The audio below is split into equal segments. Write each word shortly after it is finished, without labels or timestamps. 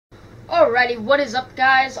Alrighty, what is up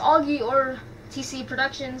guys? Augie or TC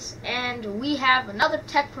Productions, and we have another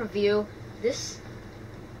tech review. This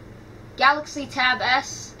Galaxy Tab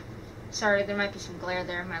S, sorry there might be some glare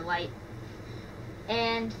there in my light,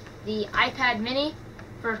 and the iPad mini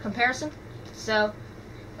for comparison. So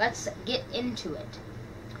let's get into it.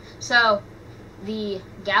 So the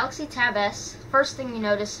Galaxy Tab S, first thing you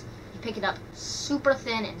notice, you pick it up super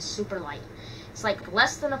thin and super light. It's like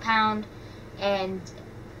less than a pound, and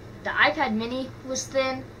the iPad mini was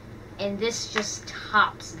thin, and this just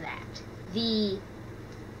tops that. The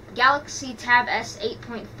Galaxy Tab S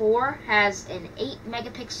 8.4 has an 8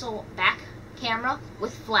 megapixel back camera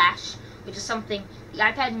with flash, which is something the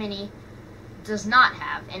iPad mini does not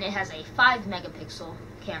have, and it has a 5 megapixel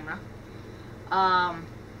camera.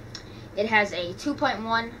 It has a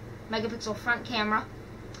 2.1 megapixel front camera,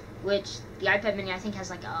 which the iPad mini I think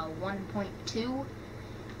has like a 1.2.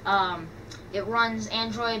 It runs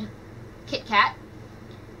Android KitKat.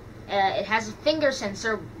 It has a finger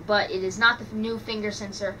sensor, but it is not the new finger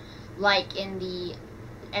sensor like in the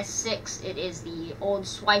S6. It is the old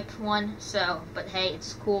swipe one. So, but hey,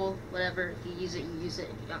 it's cool. Whatever. If you use it, you use it.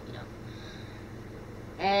 If you don't, you don't.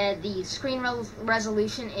 And the screen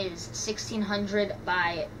resolution is 1600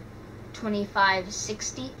 by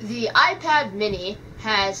 2560. The iPad mini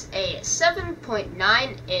has a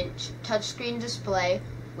 7.9-inch touchscreen display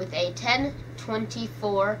with a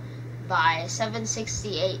 1024 by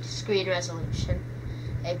 768 screen resolution,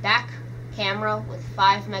 a back camera with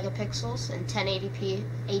 5 megapixels and 1080p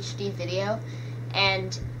HD video,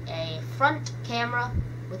 and a front camera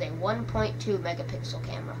with a 1.2 megapixel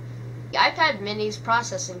camera. The iPad mini's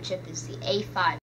processing chip is the A5.